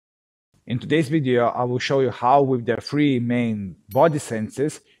In today's video, I will show you how with the three main body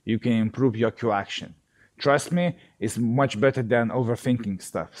senses you can improve your cue action. Trust me, it's much better than overthinking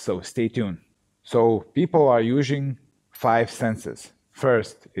stuff, so stay tuned. So people are using 5 senses.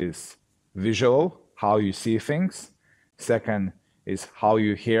 First is visual, how you see things. Second is how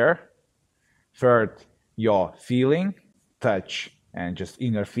you hear. Third, your feeling, touch, and just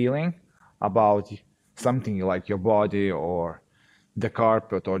inner feeling about something like your body or the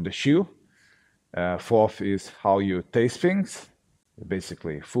carpet or the shoe. Fourth is how you taste things,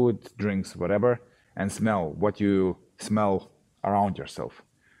 basically food, drinks, whatever, and smell, what you smell around yourself.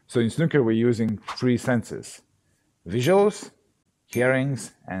 So in snooker, we're using 3 senses: visuals,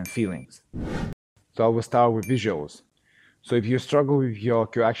 hearings, and feelings. So I will start with visuals. So if you struggle with your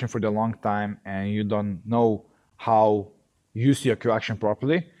cue action for the long time and you don't know how use your cue action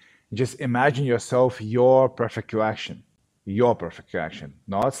properly, just imagine yourself your perfect cue action. Your perfect cue action.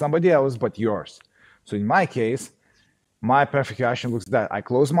 Not somebody else, but yours. So in my case, my perfect cue action looks like that. I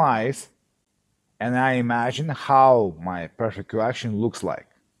close my eyes and I imagine how my perfect cue action looks like.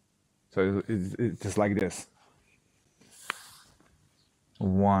 So it's just like this.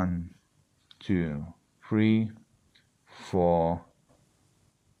 1, 2, 3, 4,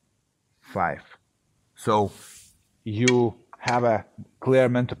 5. So you have a clear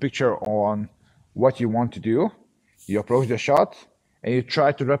mental picture on what you want to do. You approach the shot and you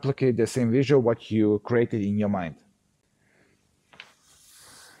try to replicate the same visual what you created in your mind.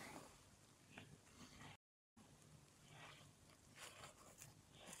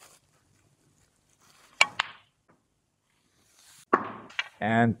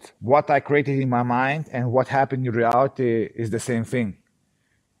 And what I created in my mind and what happened in reality is the same thing.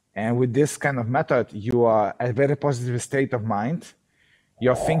 And with this kind of method, you are at a very positive state of mind.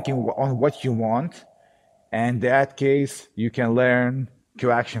 You're thinking on what you want. And in that case, you can learn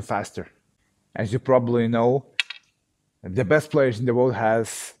cue action faster. As you probably know, the best players in the world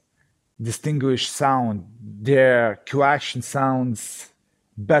has distinguished sound. Their cue action sounds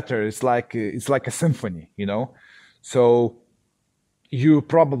better. It's like a symphony, you know? So you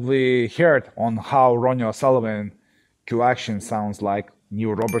probably heard on how Ronnie O'Sullivan cue action sounds like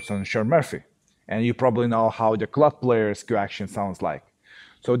Neil Robertson and Sean Murphy. And you probably know how the club players' cue action sounds like.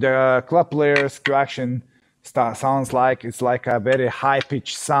 So the club players' cue action sounds like it's like a very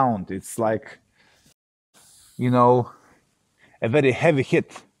high-pitched sound. It's like, you know, a very heavy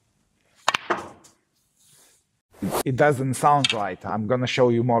hit. It doesn't sound right. I'm gonna show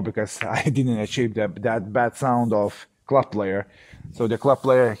you more because I didn't achieve that bad sound of club player. So the club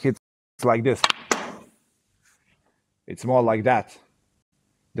player hits like this. It's more like that.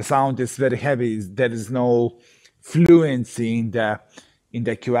 The sound is very heavy. There is no fluency in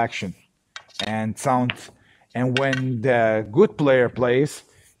the cue action and sound. And when the good player plays,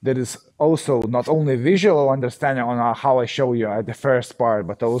 there is also not only visual understanding on how I show you at the first part,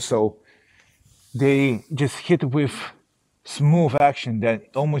 but also they just hit with smooth action that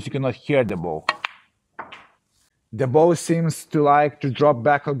almost you cannot hear the ball. The ball seems to like to drop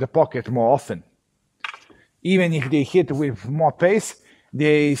back of the pocket more often. Even if they hit with more pace,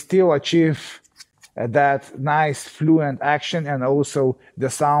 they still achieve that nice fluent action, and also the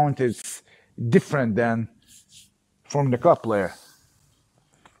sound is different than from the club player.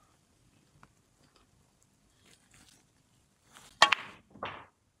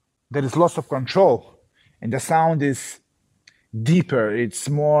 There is loss of control and the sound is deeper. It is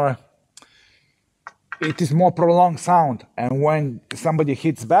more prolonged sound, and when somebody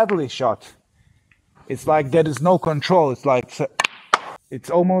hits badly shot, it's like there is no control. It's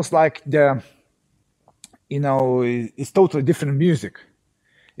almost like it's totally different music.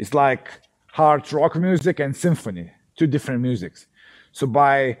 It's like hard rock music and symphony, 2 different musics. So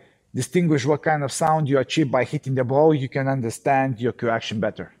by distinguish what kind of sound you achieve by hitting the ball, you can understand your cue action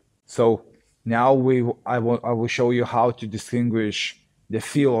better. So now I will show you how to distinguish the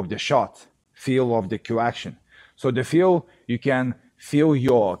feel of the shot, feel of the cue action. So the feel, you can feel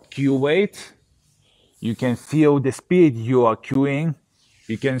your cue weight, you can feel the speed you are cueing,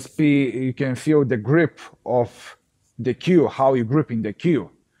 you can feel the grip of the cue, how you gripping the cue.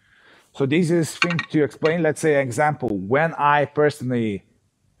 So this is thing to explain. Let's say example, when I personally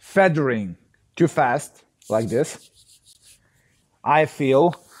feathering too fast like this, I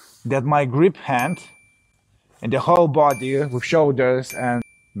feel that my grip hand and the whole body with shoulders and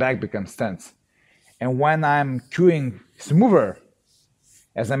back becomes tense. And when I'm cueing smoother,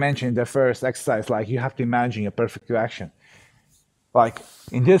 as I mentioned in the first exercise, like you have to imagine a perfect cue action. Like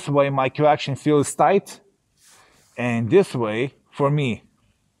in this way, my cue action feels tight, and this way, for me,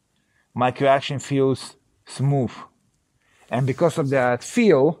 my cue action feels smooth. And because of that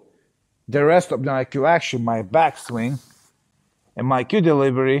feel, the rest of my cue action, my backswing, and my cue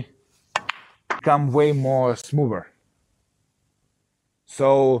delivery become way more smoother.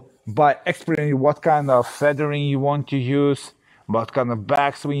 So by exploring what kind of feathering you want to use, what kind of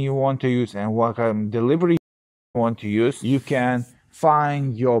backswing you want to use, and what kind of delivery you want to use, you can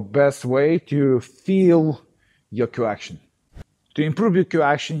find your best way to feel your cue action. To improve your cue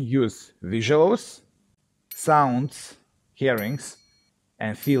action, use visuals, sounds, hearings,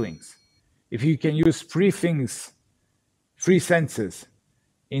 and feelings. If you can use three senses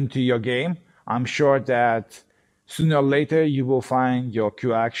into your game, I'm sure that sooner or later you will find your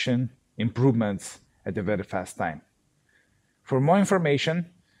cue action improvements at a very fast time. For more information,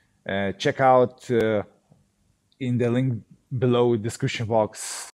 check out in the link below description box